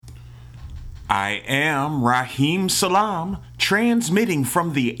I am Raheem Salam, transmitting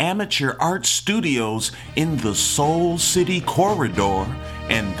from the Amateur Art Studios in the Soul City Corridor,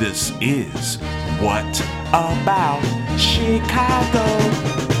 and this is What About Chicago?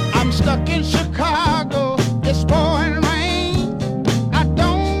 I'm stuck in Chicago, it's pouring rain. I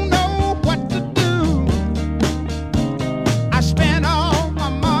don't know what to do. I spent all my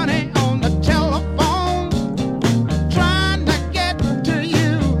money on the telephone, trying to get to you.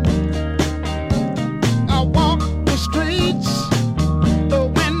 I walk the streets,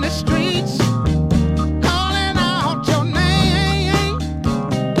 the windy streets, calling out your name.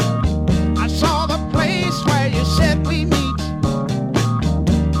 I saw the place where you said we meet,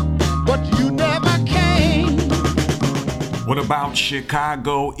 but you never came. What About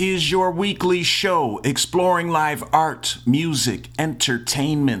Chicago is your weekly show exploring live art, music,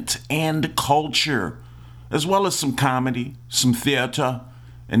 entertainment, and culture, as well as some comedy, some theater,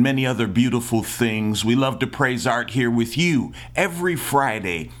 and many other beautiful things. We love to praise art here with you every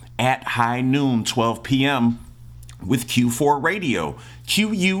Friday at high noon, 12 p.m. with Q4 Radio,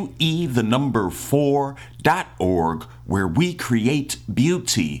 QUE4.org, where we create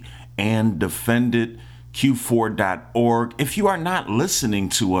beauty and defend it, Q4.org. If you are not listening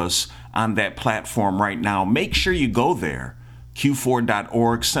to us on that platform right now, make sure you go there,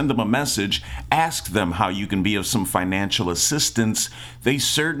 Q4.org, send them a message, ask them how you can be of some financial assistance. They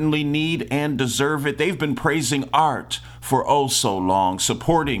certainly need and deserve it. They've been praising art for oh so long,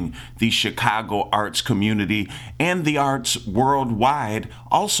 supporting the Chicago arts community and the arts worldwide,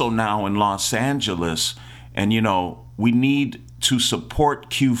 also now in Los Angeles. And you know, we need to support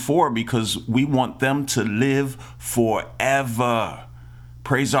Q4 because we want them to live forever.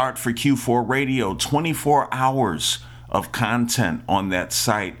 Praise Art for Q4 Radio, 24 hours of content on that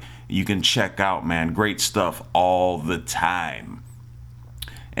site. You can check out, man. Great stuff all the time.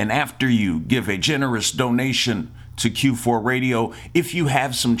 And after you give a generous donation to Q4 Radio, if you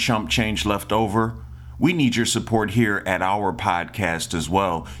have some chump change left over, we need your support here at our podcast as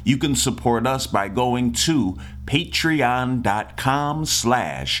well. You can support us by going to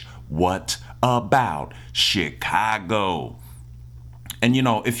patreon.com/whataboutchicago. And you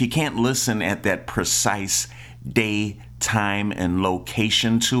know, if you can't listen at that precise day, time, and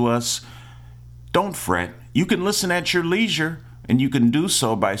location to us, don't fret. You can listen at your leisure, and you can do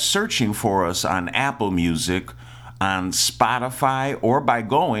so by searching for us on Apple Music, on Spotify, or by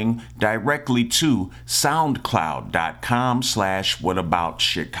going directly to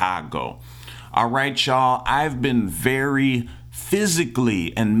soundcloud.com/whataboutchicago. All right, y'all, I've been very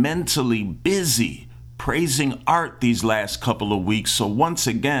physically and mentally busy praising art these last couple of weeks. So once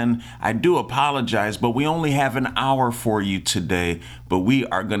again, I do apologize, but we only have an hour for you today. But we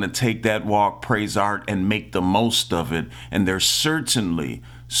are going to take that walk, praise art, and make the most of it. And there's certainly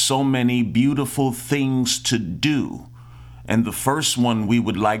so many beautiful things to do. And the first one we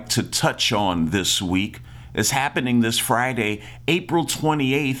would like to touch on this week is happening this Friday, April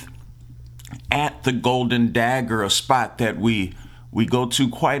 28th, at the Golden Dagger, a spot that we go to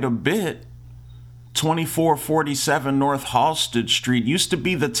quite a bit. 2447 North Halsted Street used to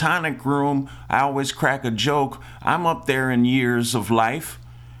be the Tonic Room. I always crack a joke. I'm up there in years of life.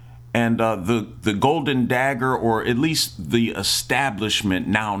 And the Golden Dagger, or at least the establishment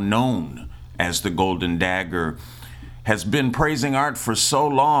now known as the Golden Dagger, has been praising art for so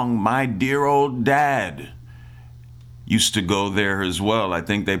long. My dear old dad used to go there as well. I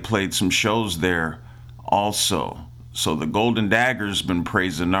think they played some shows there also. So the Golden Dagger's been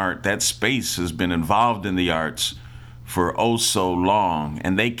praising art. That space has been involved in the arts for oh so long.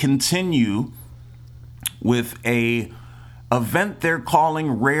 And they continue with a event they're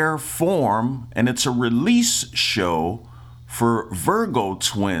calling Rare Form, and it's a release show for Virgo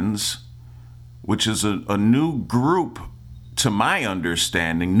Twins, which is a new group, to my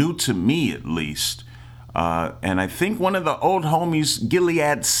understanding, new to me at least. And I think one of the old homies,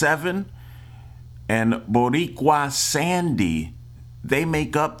 Gilead 7 and Boricua Sandy, they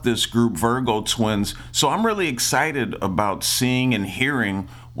make up this group, Virgo Twins. So I'm really excited about seeing and hearing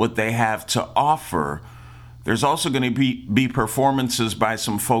what they have to offer. There's also going to be performances by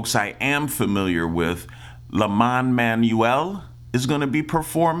some folks I am familiar with. Laman Manuel is going to be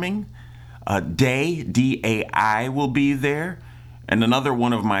performing. Day, D-A-I, will be there. And another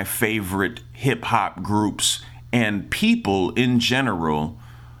one of my favorite hip-hop groups and people in general,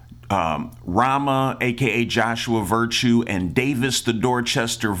 Rama, a.k.a. Joshua Virtue, and Davis the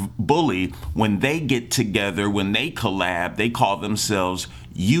Dorchester Bully, when they get together, when they collab, they call themselves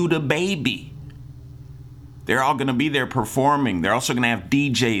You the Baby. They're all going to be there performing. They're also going to have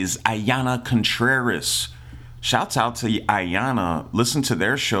DJs Ayana Contreras, Shouts out to Ayana. Listen to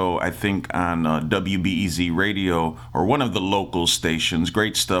their show, I think, on WBEZ Radio or one of the local stations.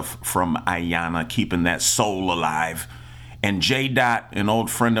 Great stuff from Ayana, keeping that soul alive. And J Dot, an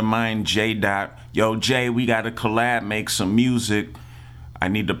old friend of mine, J Dot. Yo, Jay, we got to collab, make some music. I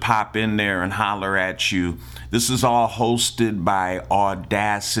need to pop in there and holler at you. This is all hosted by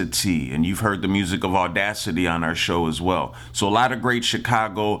Audacity, and you've heard the music of Audacity on our show as well. So a lot of great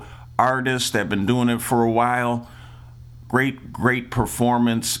Chicago artists that have been doing it for a while. Great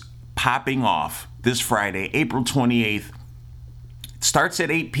performance popping off this Friday, April 28th. It starts at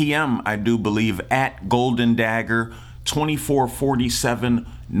 8 p.m., I do believe, at Golden Dagger, 2447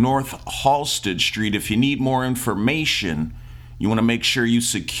 North Halsted Street. If you need more information, you want to make sure you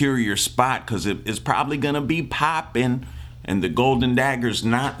secure your spot because it's probably going to be popping, and the Golden Dagger's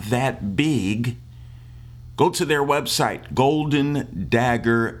not that big. Go to their website,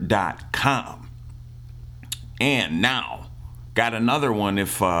 goldendagger.com. And now, got another one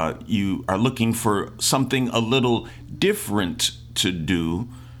if you are looking for something a little different to do.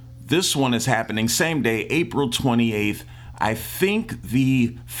 This one is happening same day, April 28th. I think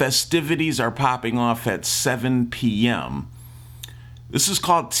the festivities are popping off at 7 p.m. This is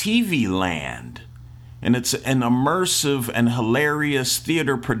called TV Land, and it's an immersive and hilarious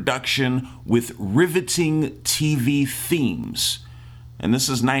theater production with riveting TV themes. And this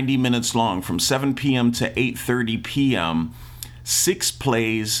is 90 minutes long, from 7 p.m. to 8:30 p.m. 6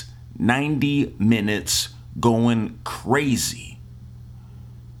 plays, 90 minutes, going crazy.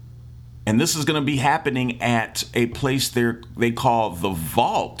 And this is going to be happening at a place they call The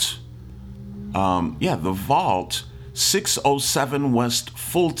Vault. The Vault. 607 West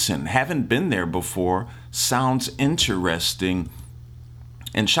Fulton. Haven't been there before. Sounds interesting.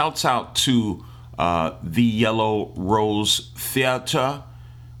 And shouts out to the Yellow Rose Theater.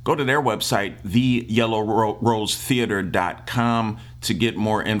 Go to their website, theyellowrosetheater.com, to get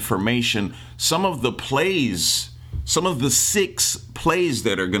more information. Some of the 6 plays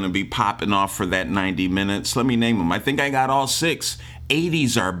that are going to be popping off for that 90 minutes, let me name them. I think I got all 6.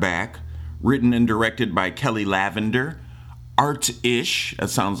 80s are back. Written and directed by Kelly Lavender. Art-ish,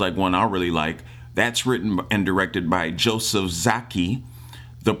 that sounds like one I really like. That's written and directed by Joseph Zaki.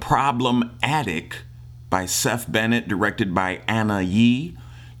 The Problem Attic by Seth Bennett, directed by Anna Yee.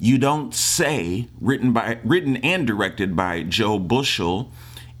 You Don't Say, written and directed by Joe Bushell.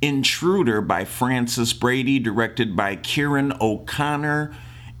 Intruder by Francis Brady, directed by Kieran O'Connor.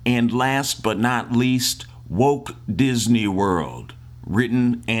 And last but not least, Woke Disney World,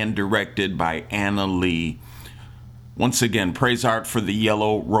 written and directed by Anna Lee. Once again, praise art for the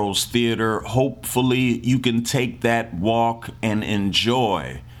Yellow Rose Theater. Hopefully you can take that walk and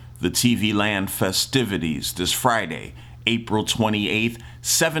enjoy the TV Land festivities this Friday, April 28th,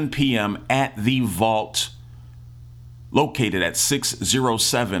 7 p.m. at the Vault, located at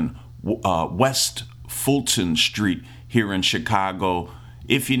 607 West Fulton Street here in Chicago.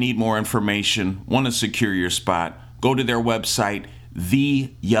 If you need more information, want to secure your spot, go to their website,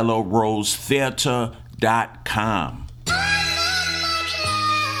 theyellowrosetheater.com.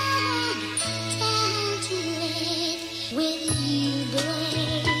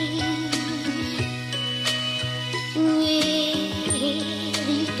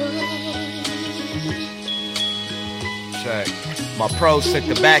 My pros took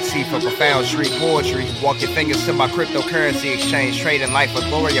the backseat for profound street poetry. Walk your fingers to my cryptocurrency exchange. Trading life for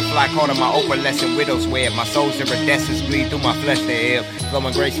glory. A fly caught on my open lesson widow's web. My soul's iridescence bleed through my flesh to ebb.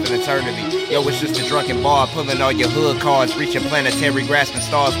 Flowing grace for eternity. Yo, it's just a drunken bar. Pulling all your hood cards. Reaching planetary, grasping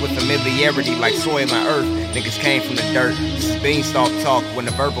stars with familiarity like soil and earth. Niggas came from the dirt. This is beanstalk talk. When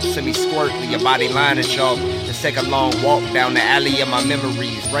the verbal semi squirt with your body line and chalk. Let's take a long walk down the alley of my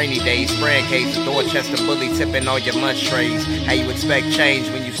memories. Rainy days, spraying cases, Dorchester bully tipping all your lunch trays. How you expect change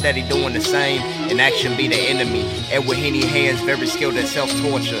when you steady doing the same? Inaction be the enemy. Edward Henny hands very skilled at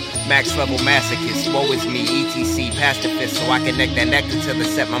self-torture. Max level masochist. Woe is me, ETC, pacifist. So I connect that nectar till it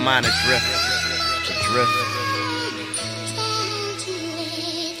set my mind adrift. Adrift.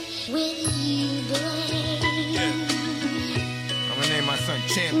 I'm gonna name my son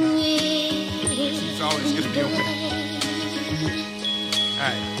Champion. He's always gonna be okay.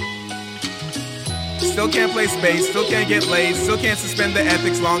 Alright. Still can't play space, still can't get laid, still can't suspend the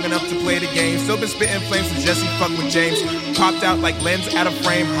ethics long enough to play the game. Still been spitting flames with Jesse fuck with James. Popped out like lens out of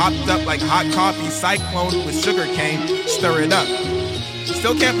frame, hopped up like hot coffee, cyclone with sugar cane, stir it up.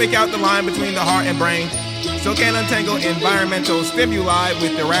 Still can't make out the line between the heart and brain. Still can't untangle environmental stimuli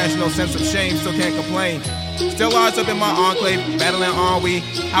with irrational sense of shame, still can't complain. Still lodged up in my enclave, battling ennui.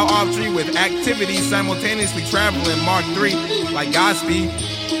 How off tree with activities simultaneously traveling Mark 3 like Godspeed.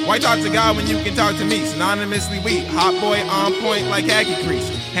 Why talk to God when you can talk to me? Synonymously weak, hot boy on point like khaki crease.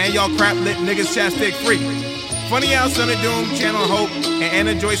 Hand y'all crap lit niggas chapstick free. Funny how Son of Doom, Channel Hope, and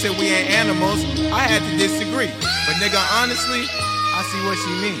Anna Joy said we ain't animals. I had to disagree. But nigga, honestly, I see what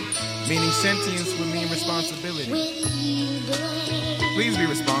she mean. Meaning sentience would mean responsibility. Please be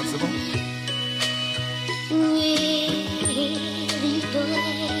responsible.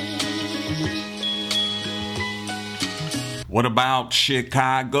 What about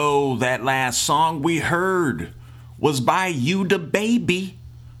Chicago? That last song we heard was by You Da Baby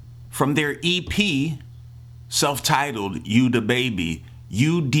from their EP, self-titled You Da Baby.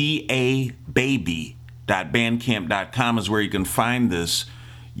 udababy.bandcamp.com is where you can find this.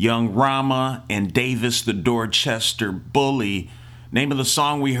 Young Rama and Davis the Dorchester Bully. Name of the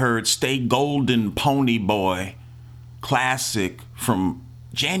song we heard, Stay Golden Pony Boy. Classic from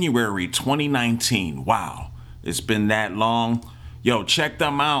January 2019. Wow. It's been that long. Yo, check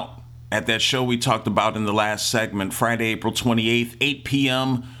them out at that show we talked about in the last segment, Friday, April 28th, 8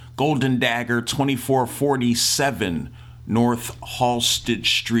 p.m., Golden Dagger, 2447 North Halsted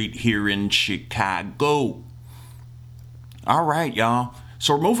Street here in Chicago. All right, y'all.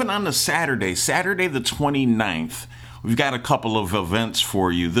 So we're moving on to Saturday the 29th. We've got a couple of events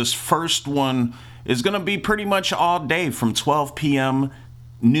for you. This first one is going to be pretty much all day from 12 p.m.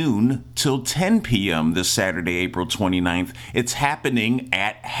 noon till 10 p.m. this Saturday, April 29th. It's happening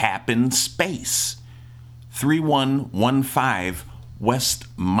at Happen Space, 3115 West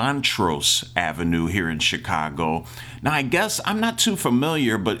Montrose Avenue here in Chicago. Now, I guess I'm not too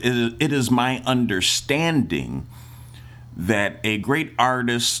familiar, but it is my understanding that a great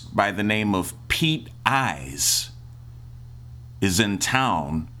artist by the name of Pete Eyes is in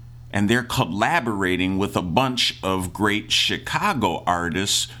town, and they're collaborating with a bunch of great Chicago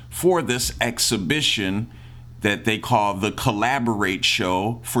artists for this exhibition that they call the Collaborate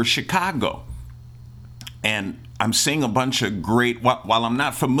Show for Chicago. And I'm seeing a bunch of great, while I'm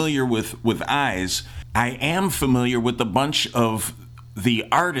not familiar with Eyes, I am familiar with a bunch of the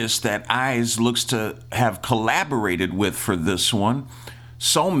artists that Eyes looks to have collaborated with for this one.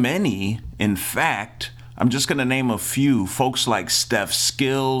 So many, in fact, I'm just going to name a few. Folks like Steph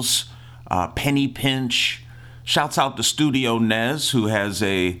Skills, Penny Pinch. Shouts out to Studio Nez, who has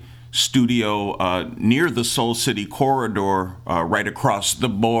a studio near the Soul City corridor, right across the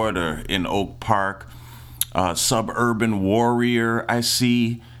border in Oak Park. Suburban Warrior, I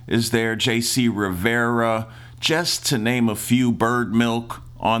see, is there. JC Rivera, just to name a few. Bird Milk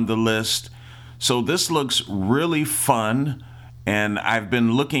on the list. So this looks really fun. And I've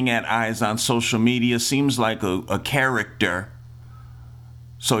been looking at Eyes on social media. Seems like a character.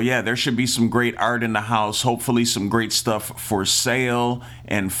 So yeah, there should be some great art in the house. Hopefully some great stuff for sale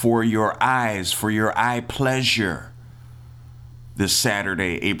and for your eyes, for your eye pleasure. This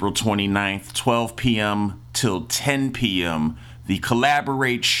Saturday, April 29th, 12 p.m. till 10 p.m. The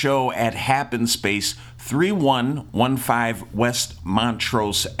Collaborate Show at Happen Space, 3115 West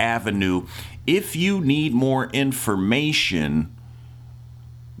Montrose Avenue. If you need more information,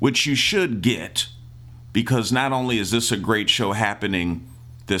 which you should get, because not only is this a great show happening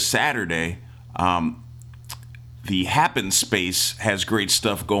this Saturday, the Happen Space has great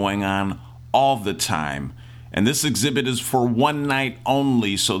stuff going on all the time. And this exhibit is for one night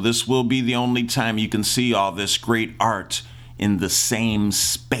only, so this will be the only time you can see all this great art in the same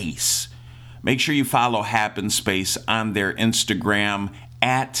space. Make sure you follow Happen Space on their Instagram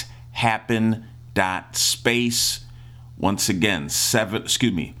at happen.space. Once again,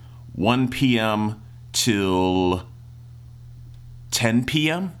 1 p.m. till 10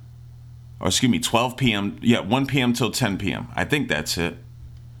 p.m. Or 12 p.m. Yeah, 1 p.m. till 10 p.m. I think that's it.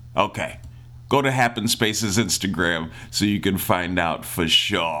 Okay. Go to Happen Space's Instagram so you can find out for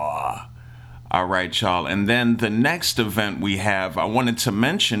sure. All right, y'all. And then the next event we have, I wanted to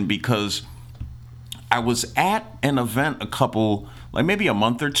mention because I was at an event maybe a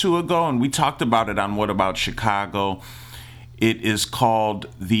month or two ago, and we talked about it on What About Chicago. It is called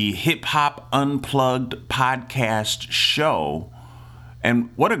the Hip Hop Unplugged Podcast Show. And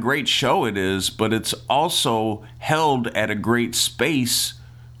what a great show it is, but it's also held at a great space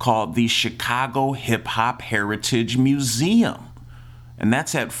called the Chicago Hip Hop Heritage Museum. And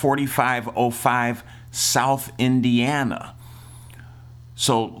that's at 4505 South Indiana.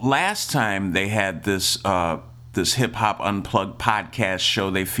 So last time they had this Hip Hop Unplugged podcast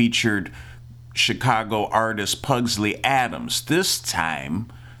show, they featured Chicago artist Pugsley Adams. This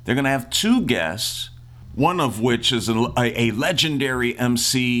time, they're going to have two guests, one of which is a legendary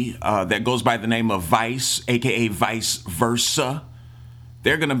MC that goes by the name of Vice, a.k.a. Vice Versa.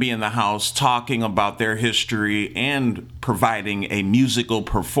 They're going to be in the house talking about their history and providing a musical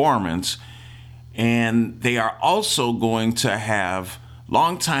performance. And they are also going to have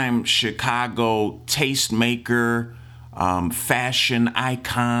longtime Chicago tastemaker, fashion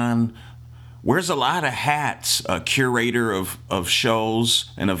icon, wears a lot of hats, a curator of shows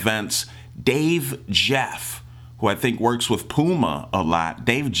and events, Dave Jeff, who I think works with Puma a lot.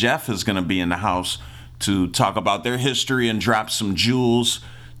 Dave Jeff is going to be in the house to talk about their history and drop some jewels,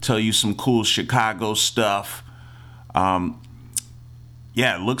 tell you some cool Chicago stuff.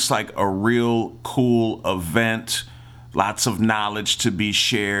 Yeah, it looks like a real cool event. Lots of knowledge to be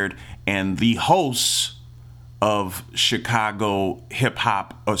shared. And the hosts of Chicago Hip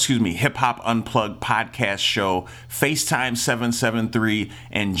Hop Unplugged podcast show, FaceTime 773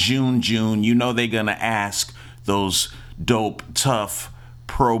 and June, you know they're going to ask those dope, tough,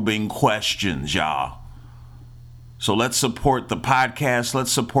 probing questions, y'all. So let's support the podcast.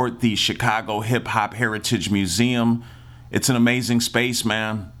 Let's support the Chicago Hip Hop Heritage Museum. It's an amazing space,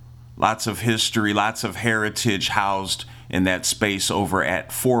 man. Lots of history, lots of heritage housed in that space over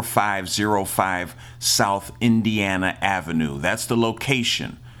at 4505 South Indiana Avenue. That's the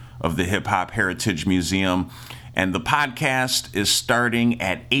location of the Hip Hop Heritage Museum. And the podcast is starting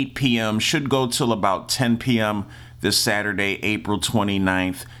at 8 p.m., should go till about 10 p.m. this Saturday, April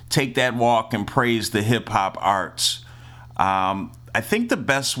 29th. Take that walk and praise the hip hop arts. I think the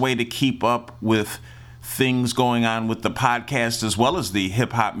best way to keep up with things going on with the podcast as well as the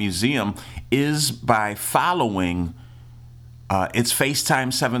Hip Hop Museum is by following It's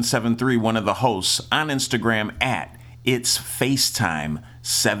FaceTime 773, one of the hosts, on Instagram at It's FaceTime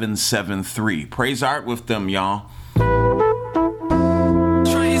 773. Praise art with them, y'all.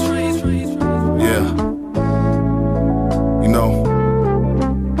 Yeah. You know,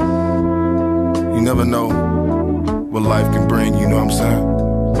 you never know what life can bring, you know what I'm saying?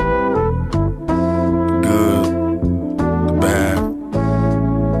 The good, the bad.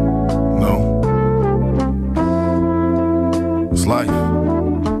 No. It's life.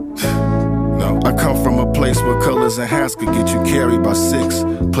 No. I come from a place where colors and hats could get you carried by six.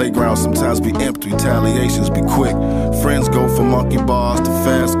 Playgrounds sometimes be empty, retaliations be quick. Friends go from monkey bars to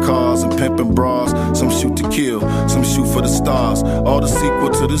fast cars and pimping bras. Some shoot to kill, some shoot for the stars. All the sequel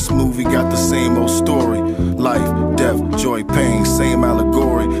to this movie got the same old story. Life, death, joy, pain, same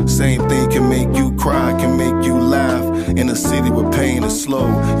allegory. Same thing can make you cry, can make you laugh. In a city where pain is slow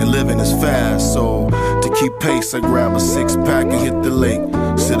and living is fast. So to keep pace, I grab a 6-pack and hit the lake.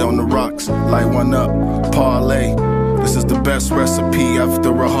 Sit on the rocks, light one up, parlay. This is the best recipe after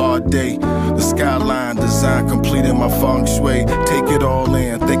a hard day. The skyline design completing my feng shui. Take it all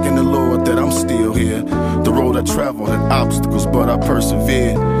in, thanking the Lord that I'm still here. The road I traveled had obstacles, but I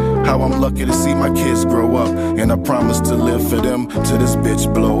persevered. How I'm lucky to see my kids grow up, and I promise to live for them till this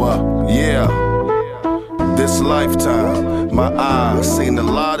bitch blow up. Yeah. This lifetime, my eyes seen a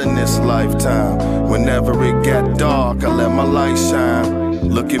lot in this lifetime. Whenever it got dark, I let my light shine.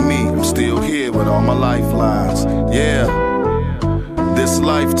 Look at me, I'm still here with all my lifelines. Yeah, this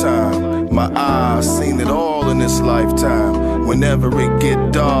lifetime, my eyes seen it all in this lifetime. Whenever it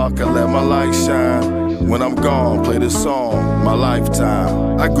get dark, I let my light shine. When I'm gone, play this song, my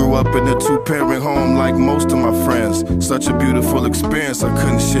lifetime. I grew up in a 2-parent home like most of my friends. Such a beautiful experience I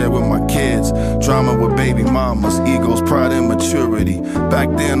couldn't share with my kids. Drama with baby mamas, egos, pride, and maturity. Back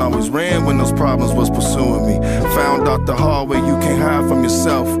then I always ran when those problems was pursuing me. Found out the hard way you can't hide from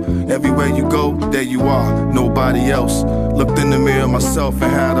yourself. Everywhere you go, there you are, nobody else. Looked in the mirror myself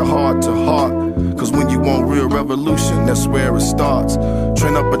and had a heart to heart. Cause when you want real revolution, that's where it starts.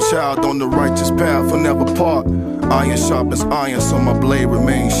 Train up a child on the righteous path, will never part. Iron sharpens iron, so my blade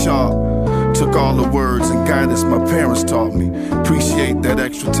remains sharp. Took all the words and guidance my parents taught me. Appreciate that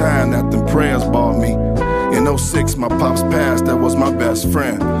extra time that them prayers bought me. In 06, my pops passed, that was my best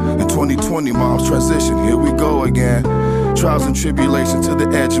friend. In 2020, mom's transition, here we go again. Trials and tribulations to the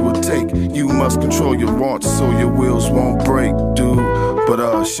edge it will take. You must control your wants so your wheels won't break, dude.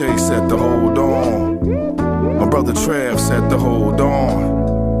 But Shay said to hold on. My brother Trev said to hold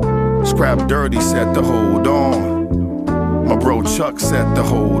on. Scrap Dirty said to hold on. My bro Chuck said to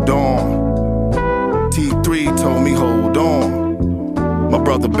hold on. T3 told me hold on. My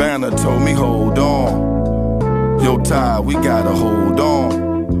brother Banner told me hold on. Yo Ty, we gotta hold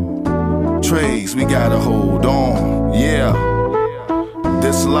on. Trays, we gotta hold on. Yeah.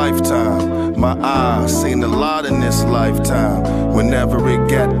 This lifetime, my eyes seen a lot in this lifetime. Whenever it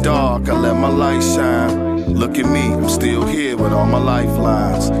got dark, I let my light shine. Look at me, I'm still here with all my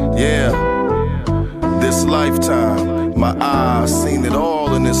lifelines. Yeah. This lifetime, my eyes seen it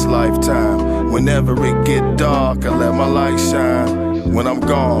all in this lifetime. Whenever it get dark, I let my light shine. When I'm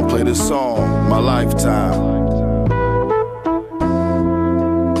gone, play this song, My Lifetime.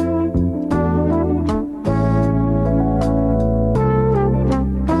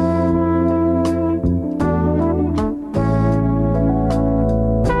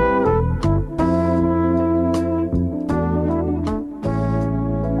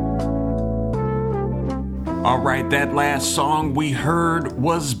 That last song we heard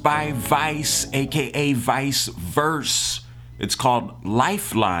was by Vice, aka Vice Verse. It's called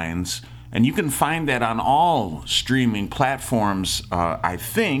Lifelines, and you can find that on all streaming platforms, I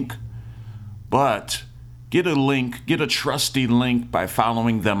think. But get a trusty link by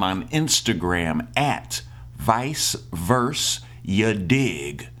following them on Instagram at Vice Verse Ya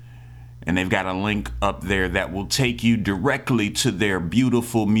Dig. And they've got a link up there that will take you directly to their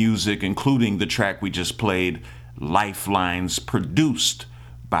beautiful music, including the track we just played, Lifelines, produced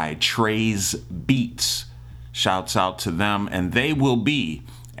by Trey's Beats. Shouts out to them, and they will be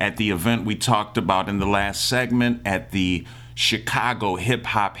at the event we talked about in the last segment at the Chicago Hip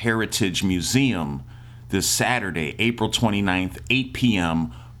Hop Heritage Museum this Saturday, April 29th, 8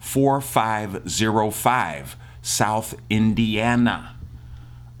 p.m., 4505 South Indiana.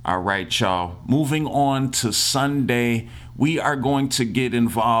 All right, y'all. Moving on to Sunday, we are going to get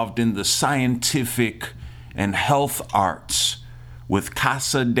involved in the scientific and health arts with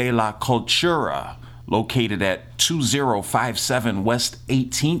Casa de la Cultura, located at 2057 West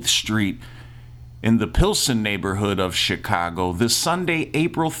 18th Street in the Pilsen neighborhood of Chicago, this Sunday,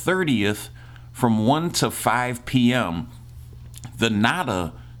 April 30th, from 1 to 5 p.m. The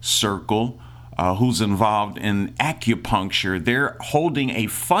Nada Circle, who's involved in acupuncture, they're holding a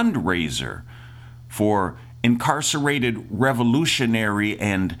fundraiser for incarcerated revolutionary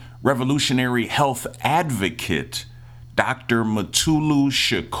health advocate Dr. Mutulu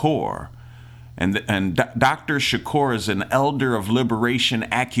Shakur. And Dr. Shakur is an elder of liberation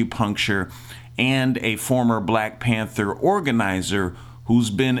acupuncture and a former Black Panther organizer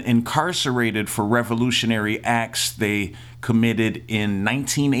who's been incarcerated for revolutionary acts they committed in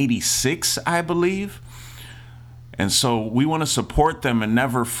 1986, I believe. And so we want to support them and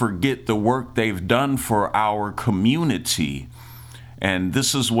never forget the work they've done for our community. And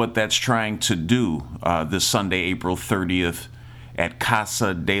this is what that's trying to do this Sunday, April 30th at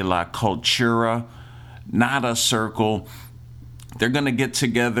Casa de la Cultura, Nada Circle. They're going to get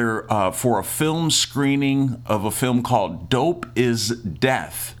together for a film screening of a film called Dope is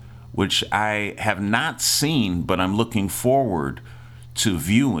Death, which I have not seen, but I'm looking forward to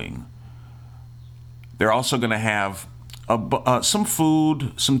viewing. They're also going to have some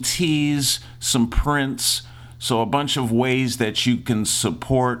food, some teas, some prints, so a bunch of ways that you can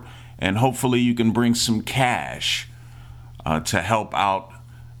support, and hopefully you can bring some cash to help out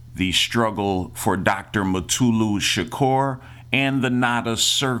the struggle for Dr. Mutulu Shakur and the Nada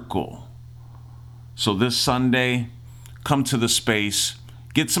Circle. So this Sunday, come to the space,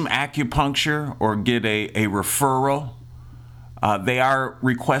 get some acupuncture or get a referral. They are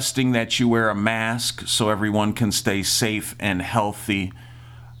requesting that you wear a mask so everyone can stay safe and healthy.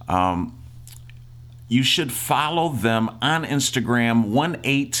 You should follow them on Instagram,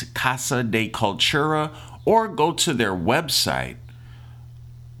 18 Casa de Cultura, or go to their website,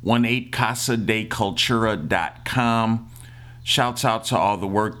 18casadecultura.com. Shouts out to all the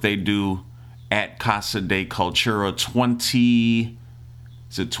work they do at Casa de Cultura,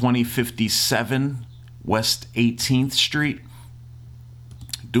 2057 West 18th Street.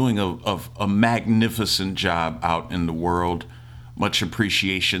 Doing a magnificent job out in the world. Much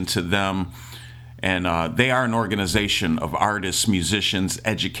appreciation to them. And they are an organization of artists, musicians,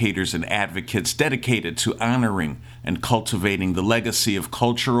 educators, and advocates dedicated to honoring and cultivating the legacy of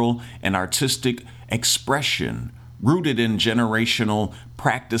cultural and artistic expression rooted in generational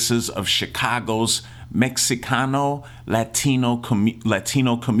practices of Chicago's Mexicano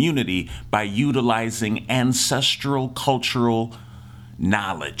Latino community by utilizing ancestral cultural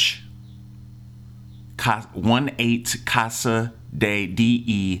knowledge. 18 Casa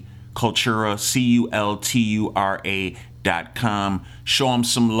de Cultura, CULTURA.com. Show them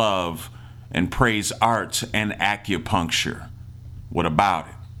some love and praise art and acupuncture. What about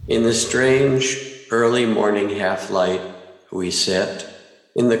it? In the strange early morning half-light we sit.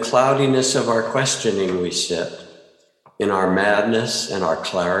 In the cloudiness of our questioning we sit. In our madness and our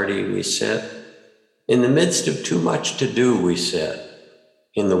clarity we sit. In the midst of too much to do we sit.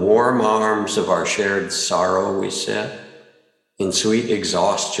 In the warm arms of our shared sorrow we sit. In sweet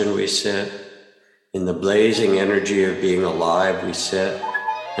exhaustion we sit. In the blazing energy of being alive we sit.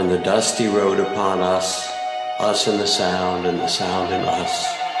 And the dusty road upon us in the sound and the sound in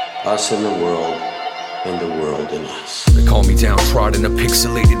us in the world, and the world in us. They call me downtrodden, a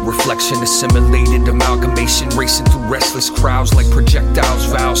pixelated reflection, assimilated amalgamation, racing through restless crowds like projectiles,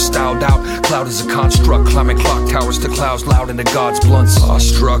 vows styled out. Cloud is a construct, climbing clock towers to clouds loud into God's blunts.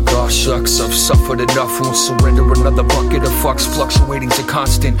 Awestruck, aw shucks, I've suffered enough, won't surrender another bucket of fucks. Fluctuating's a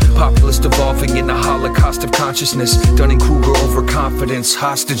constant, populist evolving in the holocaust of consciousness. Dunning-Kruger overconfidence,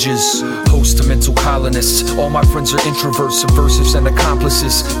 hostages, host to mental colonists. All my friends are introverts, subversives and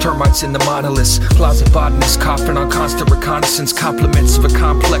accomplices. Termites in the monoliths, closet botanists coughing on constant reconnaissance. Compliments of a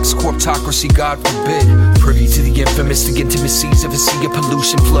complex corptocracy, God forbid. Privy to the infamous, the intimacies of a sea of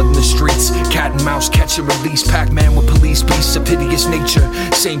pollution flooding the streets. Cat and mouse catch and release, Pac-Man with police beasts of hideous nature.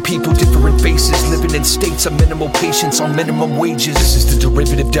 Same people, different faces, living in states of minimal patience on minimum wages. This is the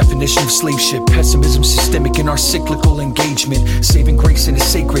derivative definition of slave ship. Pessimism systemic in our cyclical engagement. Saving grace in the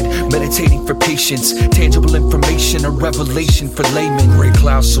sacred, meditating for patience. Tangible information, a revelation for laymen. Gray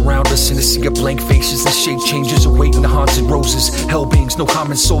clouds surround us in a sea of blank faces. The shape changes, awaiting the haunted roses. Hell beings, no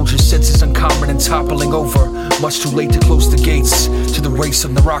common soldiers. Senses uncommon and toppling over. Much too late to close the gates to the race of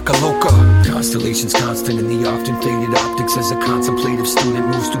Naraka Loka. Constellations constant in the often faded optics as a contemplative student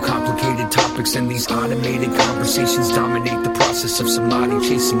moves through complicated topics. And these automated conversations dominate the process of samadhi,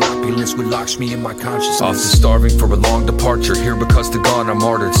 chasing opulence with Lakshmi in my consciousness. Often starving for a long departure, here because the gone are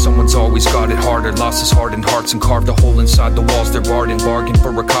martyred. Someone's always got it harder, lost his hardened hearts and carved a hole inside the walls they're barred in. Bargain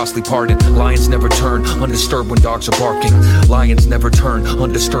for a costly pardon. Lions never turn undisturbed when dogs are barking. Lions never turn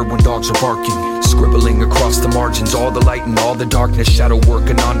undisturbed when dogs are barking. Scribbling across the margins, all the light and all the darkness. Shadow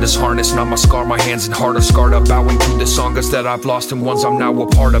working on this harness. Now my scar, my hands and heart are scarred up. Bowing to the sangas that I've lost and ones I'm now a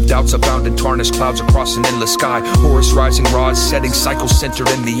part of. Doubts abound and tarnished clouds across an endless sky. Horus rising, rods setting, cycles centered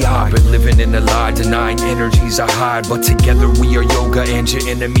in the eye. I've been living in a lie, denying energies I hide. But together we are yoga and your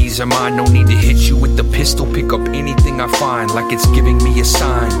enemies are mine. No need to hit you with the pistol, pick up anything I find like it's giving me a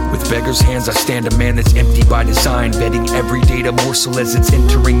sign. With beggar's hands I stand a man that's empty by design. Betting every data morsel as it's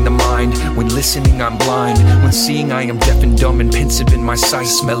entering the mind. When listening I'm blind, when seeing I am deaf and dumb and pensive in my sight.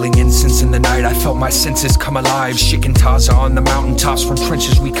 Smelling incense in the night I felt my senses come alive. Shaking Taza on the mountaintops, from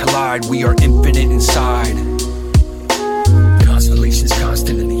trenches we collide. We are infinite inside. Constellations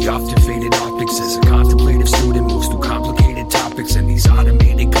constant in the often faded optics as a contemplative student moves through complicated topics. And these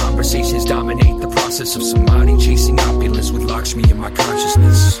automated conversations dominate the process of samadhi, chasing opulence with Lakshmi in my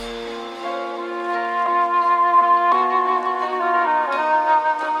consciousness.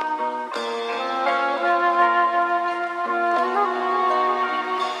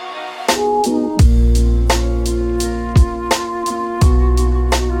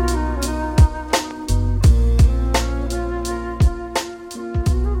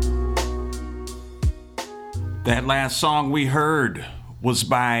 That last song we heard was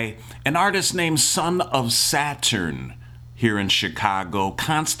by an artist named Son of Saturn here in Chicago.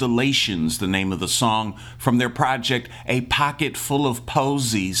 Constellations, the name of the song, from their project A Pocket Full of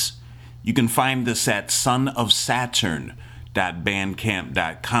Posies. You can find this at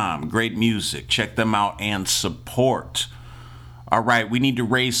sonofsaturn.bandcamp.com. Great music. Check them out and support. All right, we need to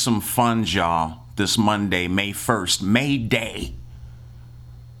raise some funds, y'all, this Monday, May 1st, May Day.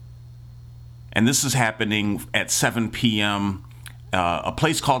 And this is happening at 7 p.m., a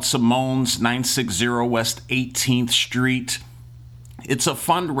place called Simone's, 960 West 18th Street. It's a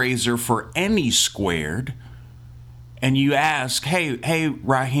fundraiser for Any Squared. And you ask, hey,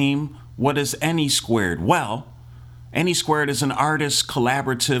 Raheem, what is Any Squared? Well, Any Squared is an artist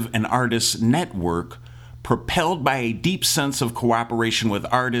collaborative and artist network propelled by a deep sense of cooperation with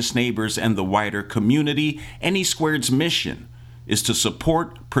artists, neighbors, and the wider community. Any Squared's mission is to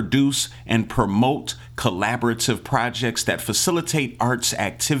support, produce, and promote collaborative projects that facilitate arts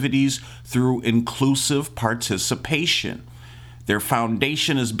activities through inclusive participation. Their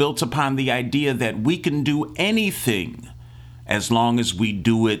foundation is built upon the idea that we can do anything as long as we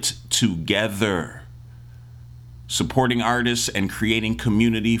do it together. Supporting artists and creating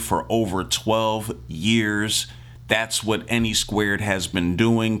community for over 12 years, that's what Any Squared has been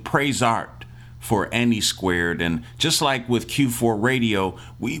doing. Praise art for Any Squared. And just like with Q4 Radio,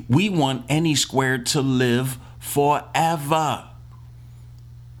 we want Any Squared to live forever.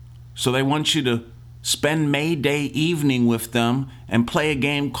 So they want you to spend May Day evening with them and play a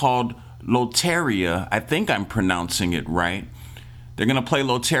game called Loteria. I think I'm pronouncing it right. They're going to play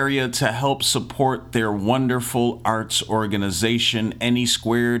Loteria to help support their wonderful arts organization, Any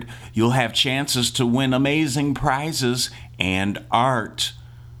Squared. You'll have chances to win amazing prizes and art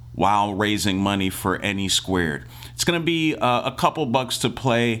while raising money for Any Squared. It's going to be a couple bucks to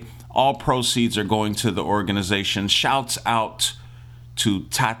play. All proceeds are going to the organization. Shouts out to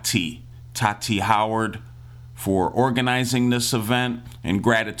Tati Howard for organizing this event, and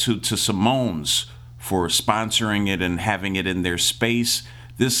gratitude to Simone's for sponsoring it and having it in their space.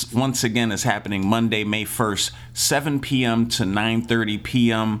 This, once again, is happening Monday, May 1st, 7 p.m. to 9:30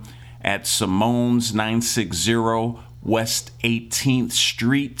 p.m. at Simone's, 960 West 18th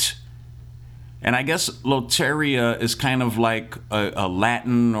Street. And I guess Loteria is kind of like a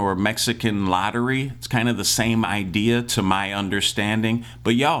Latin or Mexican lottery. It's kind of the same idea to my understanding.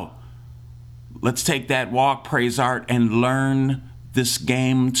 But yo, let's take that walk, praise art, and learn this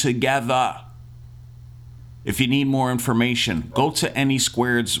game together. If you need more information, go to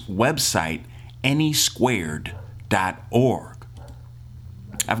AnySquared's website, anysquared.org.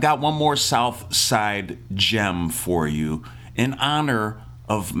 I've got one more South Side gem for you in honor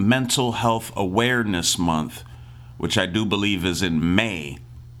of Mental Health Awareness Month, which I do believe is in May.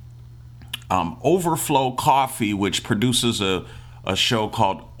 Overflow Coffee, which produces a show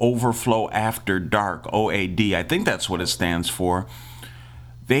called Overflow After Dark, OAD. I think that's what it stands for.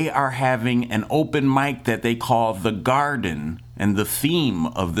 They are having an open mic that they call The Garden, and the theme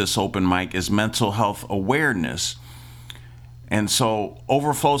of this open mic is mental health awareness. And so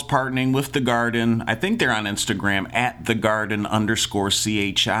Overflow's partnering with The Garden. I think they're on Instagram at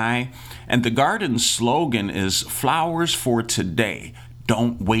TheGarden_CHI. And The Garden's slogan is flowers for today.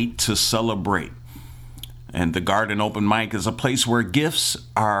 Don't wait to celebrate. And The Garden Open Mic is a place where gifts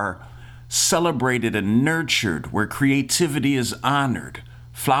are celebrated and nurtured, where creativity is honored.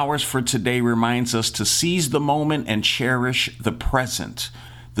 Flowers for Today reminds us to seize the moment and cherish the present.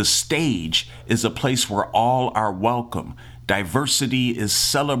 The stage is a place where all are welcome. Diversity is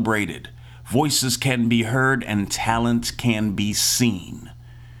celebrated. Voices can be heard and talent can be seen.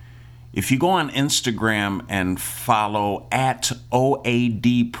 If you go on Instagram and follow at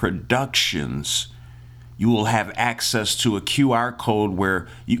OAD Productions, you will have access to a QR code where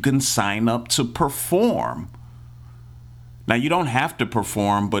you can sign up to perform. Now, you don't have to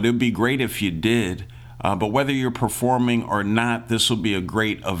perform, but it'd be great if you did. But whether you're performing or not, this will be a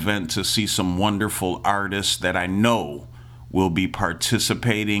great event to see some wonderful artists that I know will be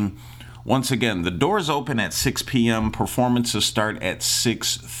participating. Once again, the doors open at 6 p.m. Performances start at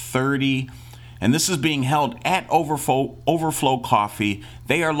 6:30. And this is being held at Overflow Coffee.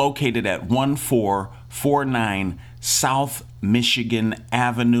 They are located at 1449 South Michigan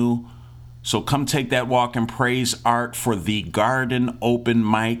Avenue. So come take that walk and praise art for The Garden Open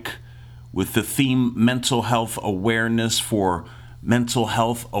Mic with the theme Mental Health Awareness for Mental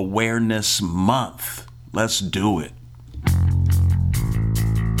Health Awareness Month. Let's do it.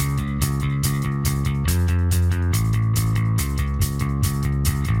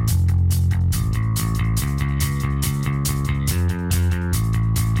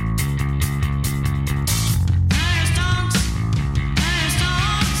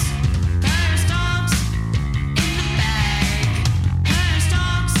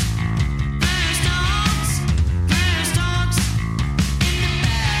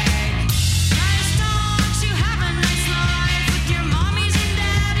 You have a nice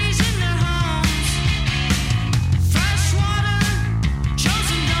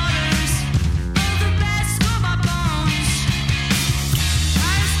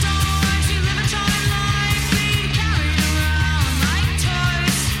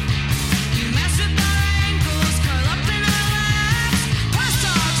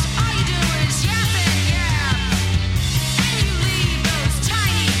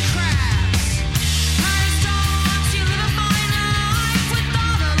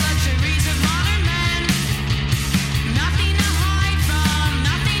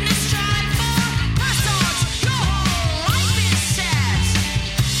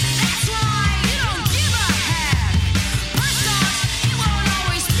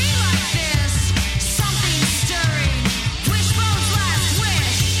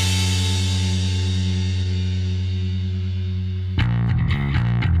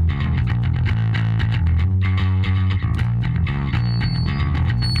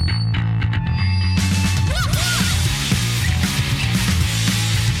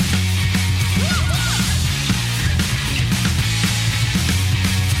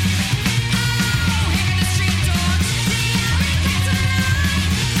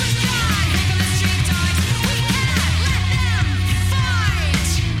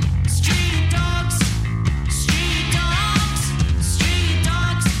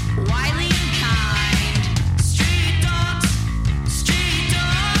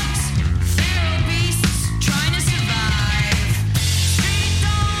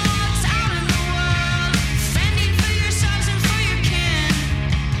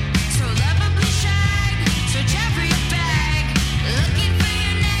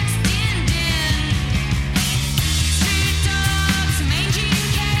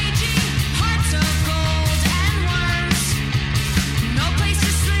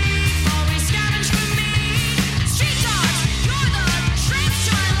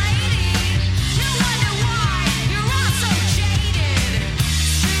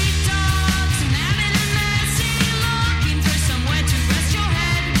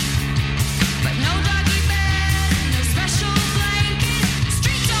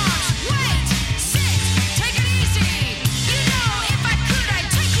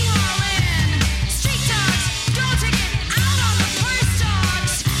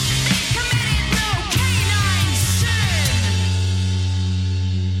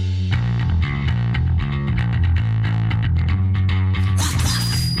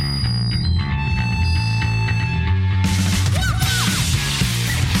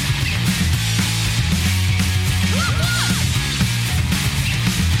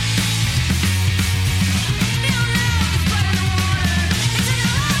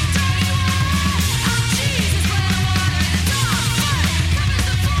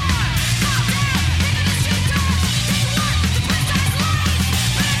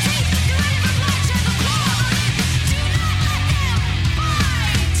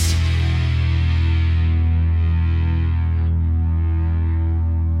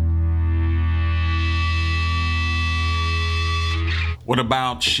What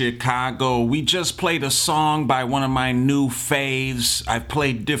about Chicago? We just played a song by one of my new faves. I've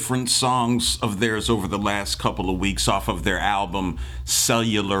played different songs of theirs over the last couple of weeks off of their album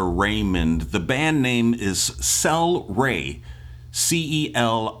Cellular Raymond. The band name is Cell Ray,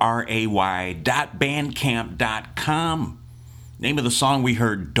 CELRAY.bandcamp.com. Name of the song we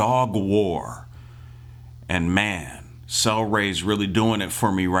heard, Dog War. And man, Cell Ray's really doing it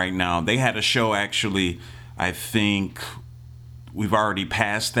for me right now. They had a show actually, I think we've already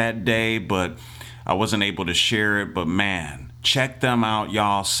passed that day, but I wasn't able to share it. But man, check them out,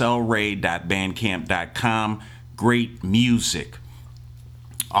 y'all. cellray.bandcamp.com. Great music.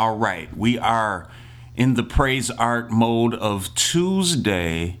 All right, we are in the praise art mode of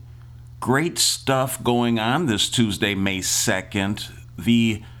Tuesday. Great stuff going on this Tuesday, May 2nd.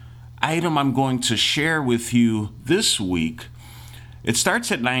 The item I'm going to share with you this week, it starts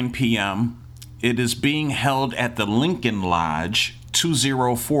at 9 p.m., It is being held at the Lincoln Lodge,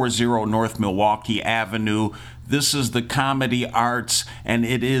 2040 North Milwaukee Avenue. This is the Comedy Arts, and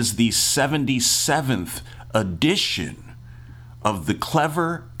it is the 77th edition of the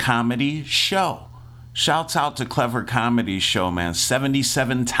Clever Comedy Show. Shouts out to Clever Comedy Show, man.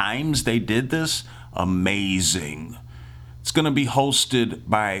 77 times they did this. Amazing. It's going to be hosted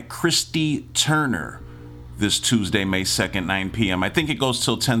by Christy Turner this Tuesday, May 2nd, 9 p.m. I think it goes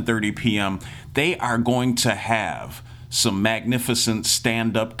till 10:30 p.m. They are going to have some magnificent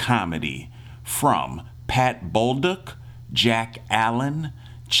stand-up comedy from Pat Bolduc, Jack Allen,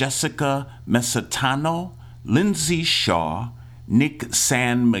 Jessica Mesitano, Lindsay Shaw, Nick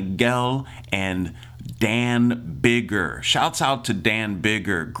San Miguel, and Dan Bigger. Shouts out to Dan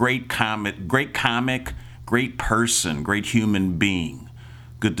Bigger. Great comic, great person, great human being.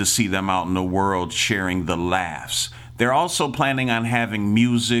 Good to see them out in the world sharing the laughs. They're also planning on having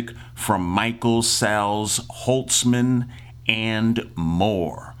music from Michael Sells, Holtzman, and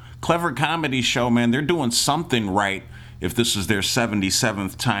more. Clever Comedy Show, man, they're doing something right if this is their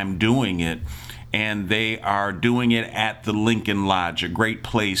 77th time doing it. And they are doing it at the Lincoln Lodge, a great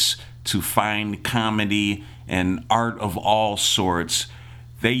place to find comedy and art of all sorts.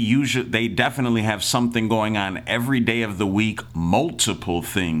 They definitely have something going on every day of the week, multiple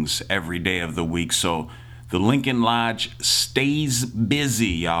things every day of the week. So the Lincoln Lodge stays busy,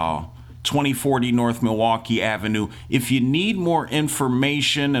 y'all. 2040 North Milwaukee Avenue. If you need more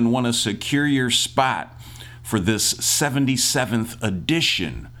information and want to secure your spot for this 77th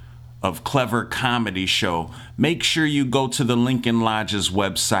edition of Clever Comedy Show, make sure you go to the Lincoln Lodge's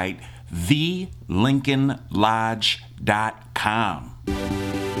website, thelincolnlodge.com.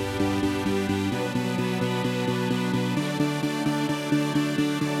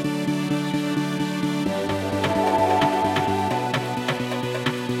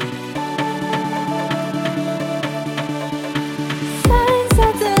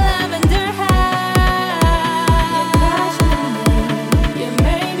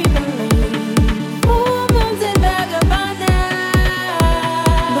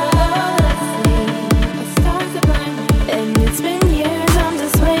 And it's been years, I'm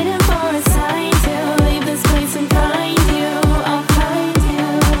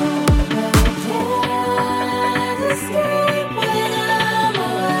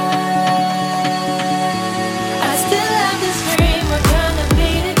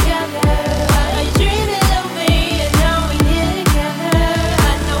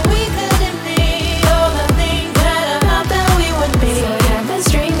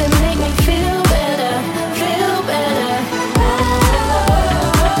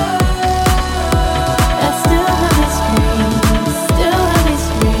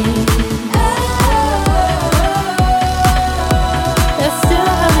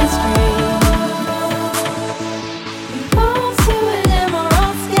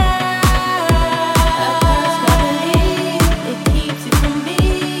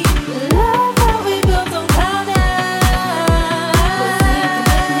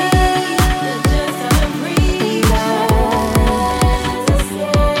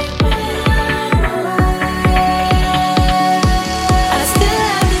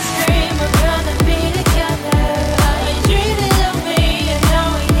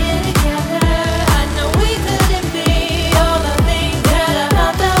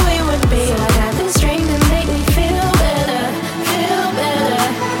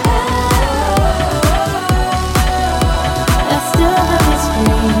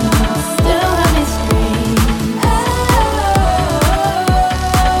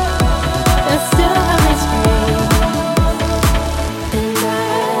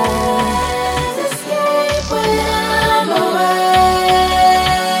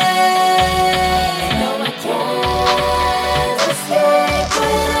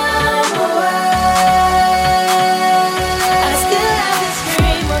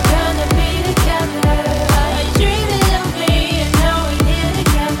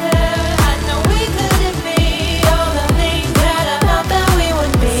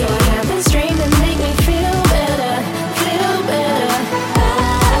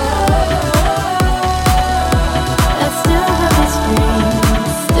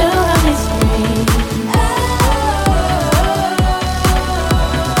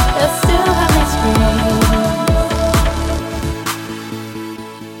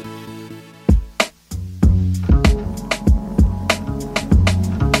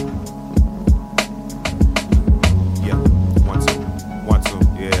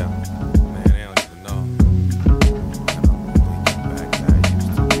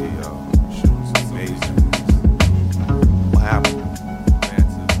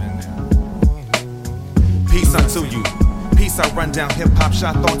wind down hip-hop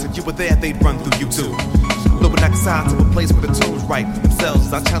shot thoughts. If you were there, they'd run through you too. Looking like side to a place where the tunes right themselves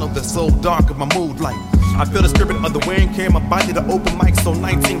as I channel the soul dark of my mood light. I feel the spirit of the wind carry my body to open mic, so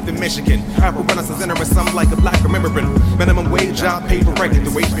 19th in Michigan. Afro Renaissance entering something like a black remembering. Minimum wage job, paper record.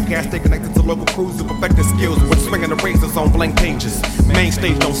 The wage for gas stay connected to local crews to perfect their skills with swinging the razors on blank pages. Main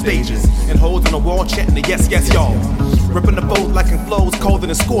stage on stages and holes in the wall chanting the yes, yes, y'all. Ripping the boat like in flows colder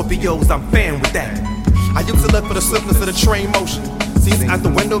than Scorpios. I'm fan with that. I used to live for the swiftness of the train motion. Seats out the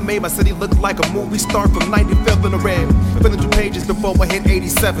window made my city look like a movie star from 95th in the red. Filling through pages before I hit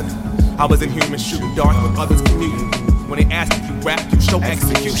 87. I was in human shooting dark with others commuting. When they asked if you rap, you show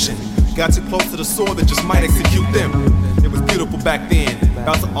execution. Got too close to the sword that just might execute them. It was beautiful back then.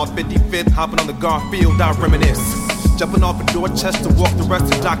 Bouncing off 55th, hopping on the Garfield, I reminisce. Jumping off a Dorchester, walk the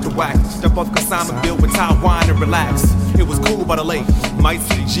rest of Dr. Wax. Step off consignment bill with Taiwan and relax. It was cool by the lake. Might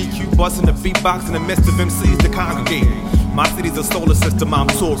see GQ busting the beatbox in the midst of MCs to congregate. My city's a solar system, I'm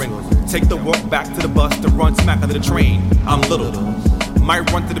touring. Take the walk back to the bus to run smack under the train. I'm little.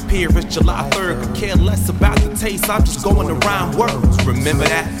 Might run to the pier, it's July 3rd. Could care less about the taste, I'm just going to rhyme words. Remember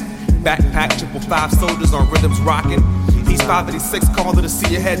that? Backpack, 555 soldiers on rhythms rocking. He's 586, calling to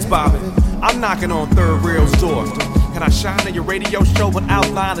see your heads bobbing. I'm knocking on third rail's door. Can I shine in your radio show and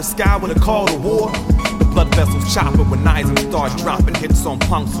outline the sky with a call to war? The blood vessels chopping when knives and start dropping hits on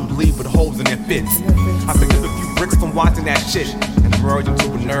punks who leave with holes in their fits. I picked up a few bricks from watching that shit and emerged into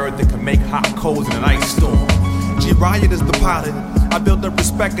a nerd that can make hot coals in an ice storm. G. Riot is the pilot. I built up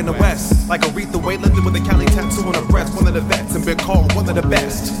respect in the West, like Aretha weightlifting with a Cali tattoo on her breast. One of the vets and been called one of the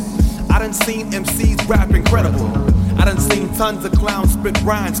best. I done seen MCs rap incredible. I done seen tons of clowns spit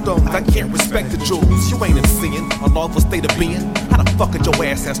rhinestones. I can't respect the jewels. You ain't MCing, a lawful state of being. How the fuck could your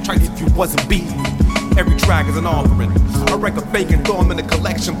ass have strikes if you wasn't beaten? Every track is an offering. I wreck a fake and throw them in a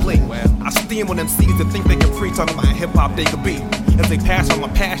collection plate. I steam on MCs that think they can preach on my hip-hop they could be. As they pass on my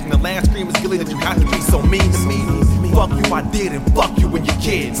passion, the last scream is Gilly that you have to be so mean to me. Fuck you, I did, and fuck you and your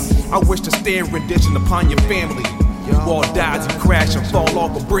kids. I wish to stand rendition upon your family. You all die as you crash and fall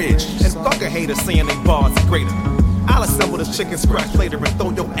off a bridge. And fuck a hater saying they bars are greater. I'll assemble this chicken scratch later and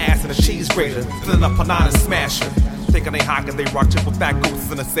throw your ass in a cheese grater. Filling up Panada Smasher. Thinking they hot and they rock triple fat gooses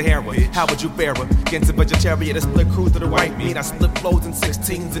in the Sahara. How would you fare against a vegetarian that split crews to the white meat? I split flows in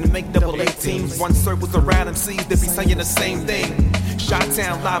 16s and make double 18s. Run circles around MCs that be saying the same thing.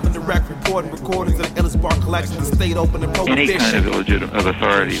 Shot-town live and direct reporting recordings of the Ellis Bar collection. The state open and prohibition. Any kind of legitimate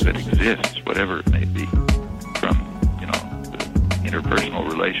authority that exists, whatever it may be, from interpersonal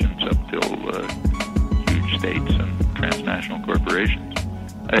relations up till huge states and transnational corporations.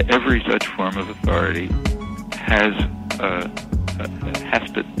 Every such form of authority has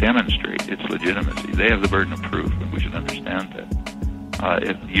to demonstrate its legitimacy. They have the burden of proof, and we should understand that.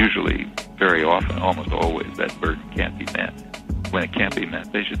 Usually, very often, almost always, that burden can't be met. When it can't be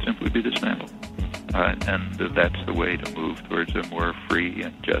met, they should simply be dismantled. And that's the way to move towards a more free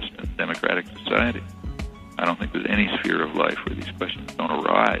and just and democratic society. I don't think there's any sphere of life where these questions don't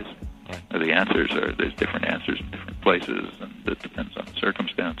arise. The answers are, there's different answers in different places, and it depends on the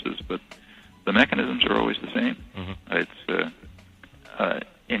circumstances, but the mechanisms are always the same. It's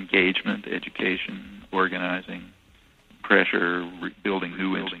engagement, education, organizing, pressure, building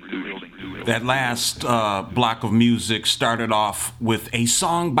new institutions. That last block of music started off with a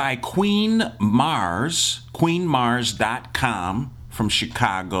song by Queen Mars, queenmars.com from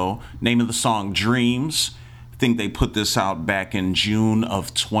Chicago. Name of the song, Dreams. I think they put this out back in June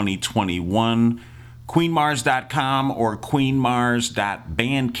of 2021. queenmars.com or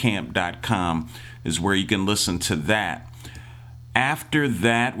queenmars.bandcamp.com is where you can listen to that. After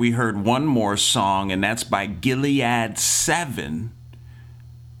that, we heard one more song, and that's by Gilead 7.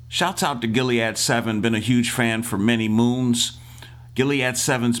 Shouts out to Gilead 7. Been a huge fan for many moons. Gilead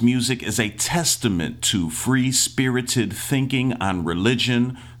 7's music is a testament to free-spirited thinking on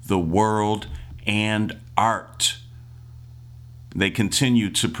religion, the world, and art. They continue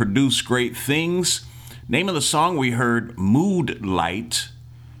to produce great things. Name of the song we heard, Mood Light,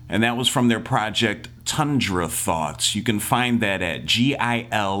 and that was from their project Tundra Thoughts. You can find that at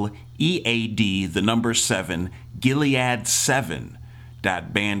GILEAD, 7,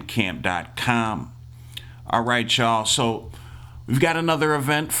 Gilead7.bandcamp.com. All right, y'all. So we've got another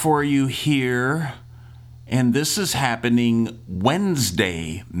event for you here, and this is happening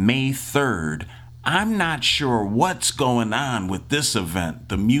Wednesday, May 3rd. I'm not sure what's going on with this event.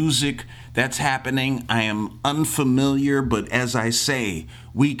 The music that's happening, I am unfamiliar, but as I say,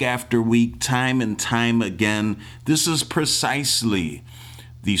 week after week, time and time again, this is precisely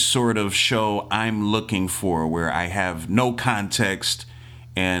the sort of show I'm looking for, where I have no context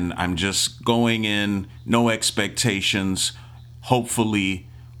and I'm just going in, no expectations, hopefully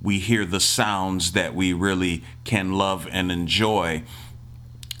we hear the sounds that we really can love and enjoy.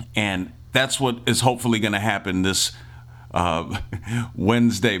 And that's what is hopefully going to happen this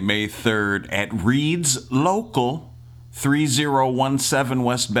Wednesday, May 3rd at Reed's Local, 3017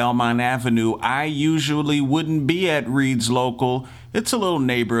 West Belmont Avenue. I usually wouldn't be at Reed's Local. It's a little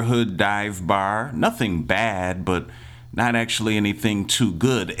neighborhood dive bar. Nothing bad, but not actually anything too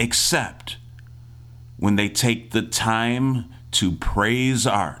good, except when they take the time to praise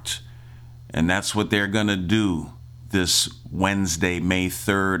art. And that's what they're going to do this Wednesday, May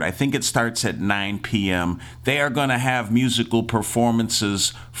 3rd. I think it starts at 9 p.m. They are going to have musical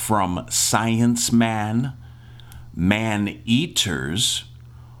performances from Science Man, Man Eaters,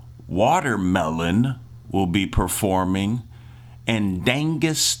 Watermelon will be performing, and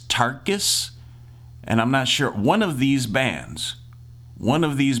Dangus Tarkus. And I'm not sure, one of these bands,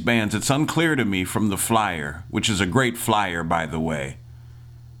 it's unclear to me from the flyer, which is a great flyer, by the way.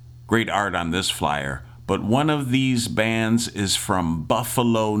 Great art on this flyer. But one of these bands is from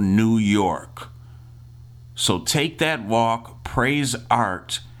Buffalo, New York. So take that walk, praise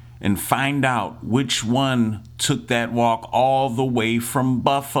art, and find out which one took that walk all the way from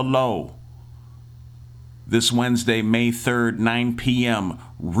Buffalo. This Wednesday, May 3rd, 9 p.m.,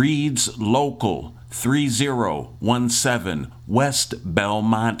 Reed's Local, 3017 West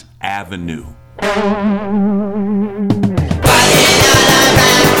Belmont Avenue.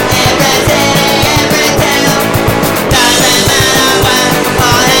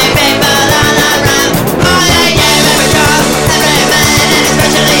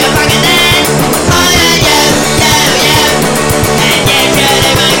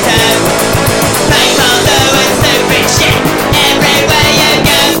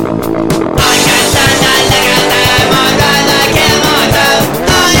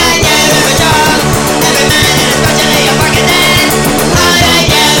 Every man, especially a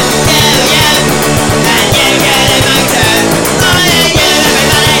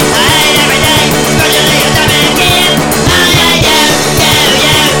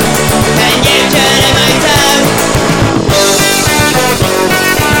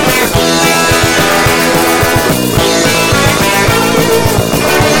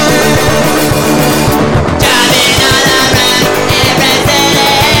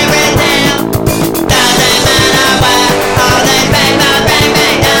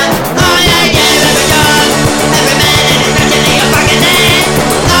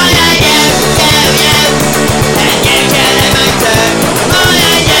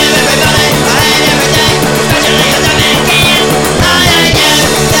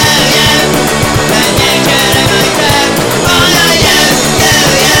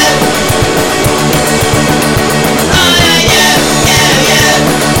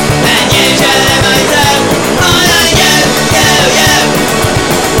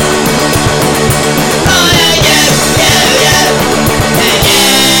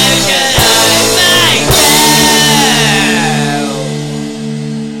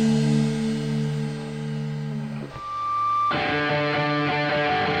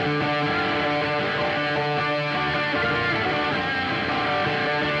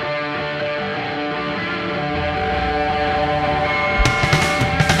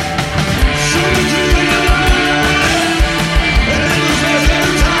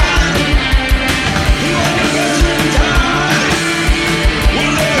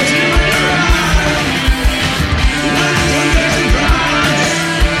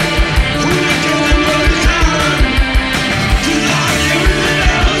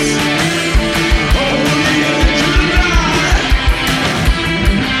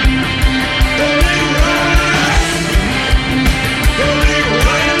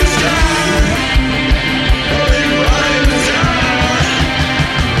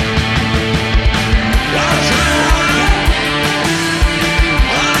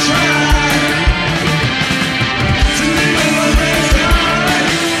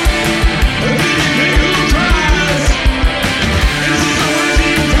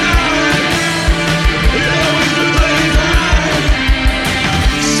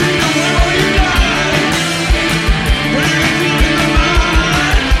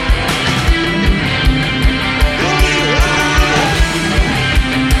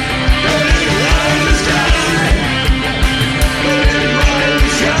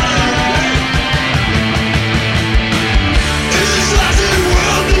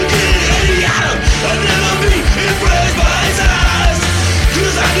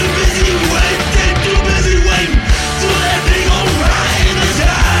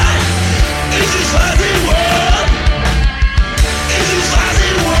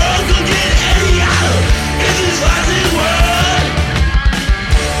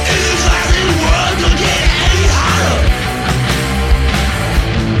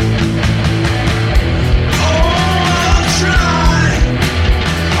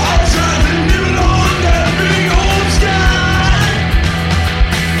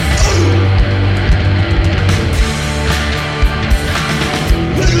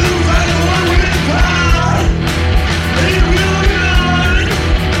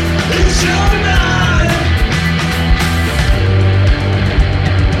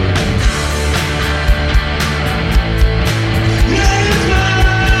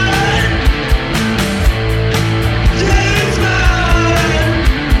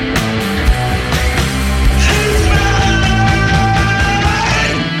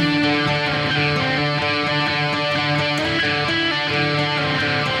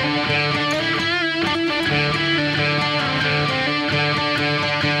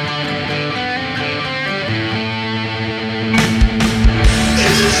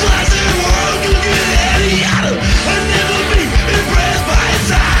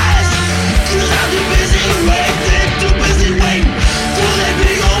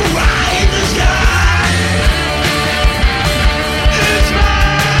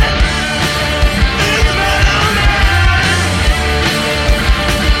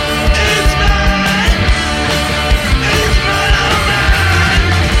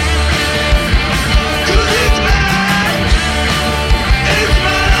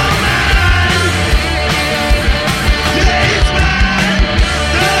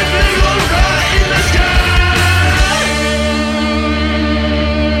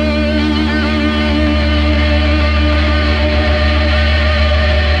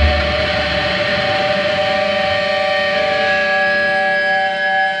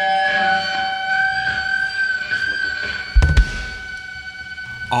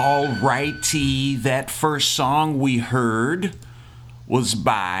All righty, that first song we heard was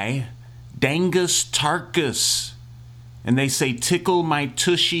by Dangus Tarkus. And they say, tickle my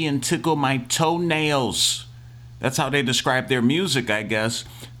tushy and tickle my toenails. That's how they describe their music, I guess.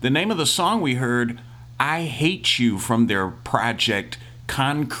 The name of the song we heard, I Hate You, from their project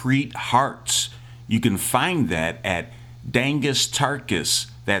Concrete Hearts. You can find that at Dangus Tarkus.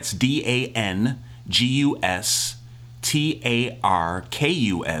 That's DANGUSTARKUS,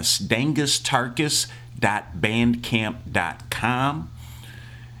 dangustarkus.bandcamp.com.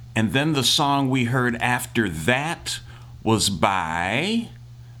 And then the song we heard after that was by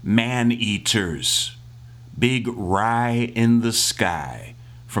Man Eaters, Big Rye in the Sky,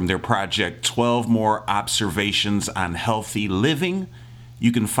 from their project 12 More Observations on Healthy Living.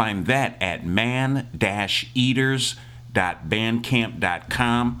 You can find that at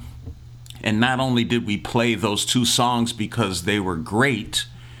man-eaters.bandcamp.com. And not only did we play those two songs because they were great,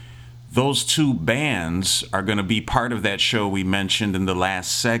 those two bands are going to be part of that show we mentioned in the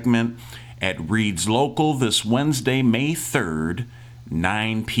last segment at Reed's Local this Wednesday, May 3rd,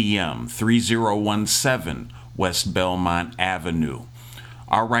 9 p.m., 3017 West Belmont Avenue.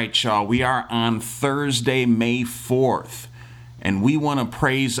 All right, y'all, we are on Thursday, May 4th, and we want to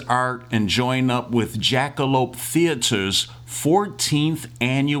praise art and join up with Jackalope Theater's 14th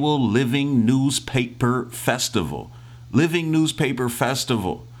Annual Living Newspaper Festival. Living Newspaper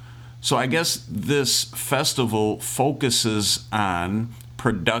Festival. So I guess this festival focuses on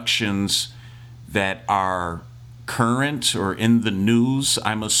productions that are current or in the news,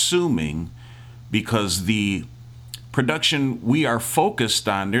 I'm assuming, because the production we are focused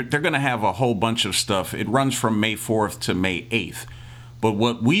on, they're going to have a whole bunch of stuff. It runs from May 4th to May 8th. But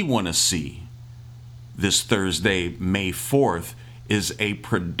what we want to see this Thursday, May 4th, is a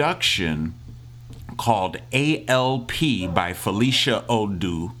production called ALP by Felicia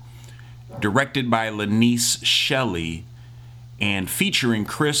Odu, directed by Lanice Shelley, and featuring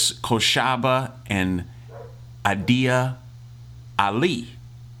Chris Koshaba and Adia Ali.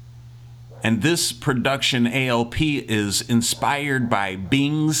 And this production, ALP, is inspired by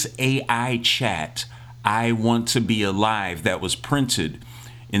Bing's AI chat, I Want to Be Alive, that was printed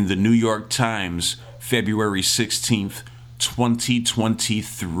in the New York Times, February 16th,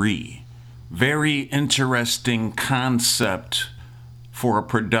 2023. Very interesting concept for a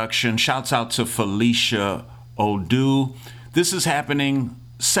production. Shouts out to Felicia Odu. This is happening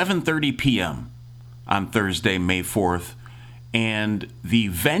 7:30 p.m. on Thursday, May 4th. And the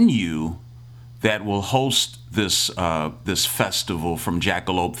venue that will host this festival from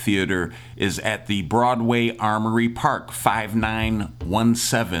Jackalope Theater is at the Broadway Armory Park,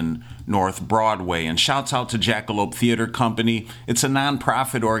 5917 North Broadway. And shouts out to Jackalope Theater Company. It's a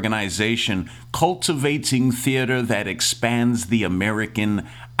nonprofit organization cultivating theater that expands the American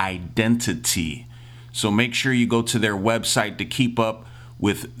identity. So make sure you go to their website to keep up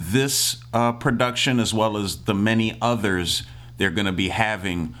with this production as well as the many others they're going to be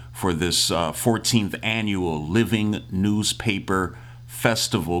having for this 14th annual Living Newspaper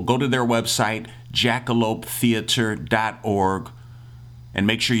Festival. Go to their website, jackalopetheater.org, and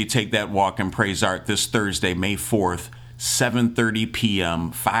make sure you take that walk and praise art this Thursday, May 4th, 7:30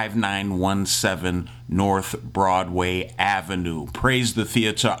 p.m., 5917 North Broadway Avenue. Praise the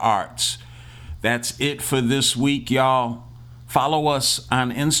theater arts. That's it for this week, y'all. Follow us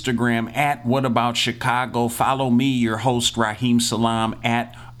on Instagram at What About Chicago. Follow me, your host, Raheem Salam,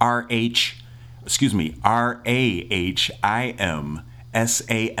 at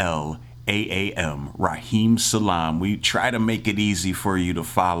RAHIMSALAAM, Raheem Salam. We try to make it easy for you to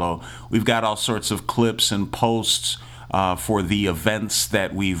follow. We've got all sorts of clips and posts for the events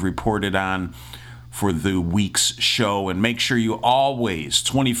that we've reported on for the week's show. And make sure you always,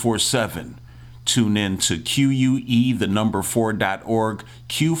 24/7, tune in to QUE4.org,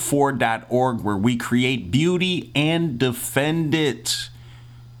 Q4.org, where we create beauty and defend it.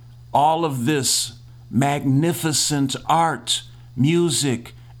 All of this magnificent art,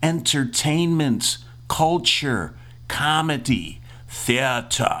 music, entertainment, culture, comedy,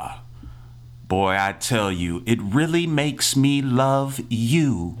 theater. Boy, I tell you, it really makes me love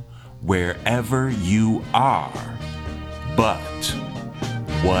you wherever you are. But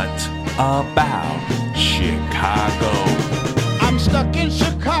what about Chicago? I'm stuck in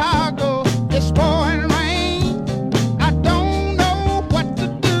Chicago. It's pouring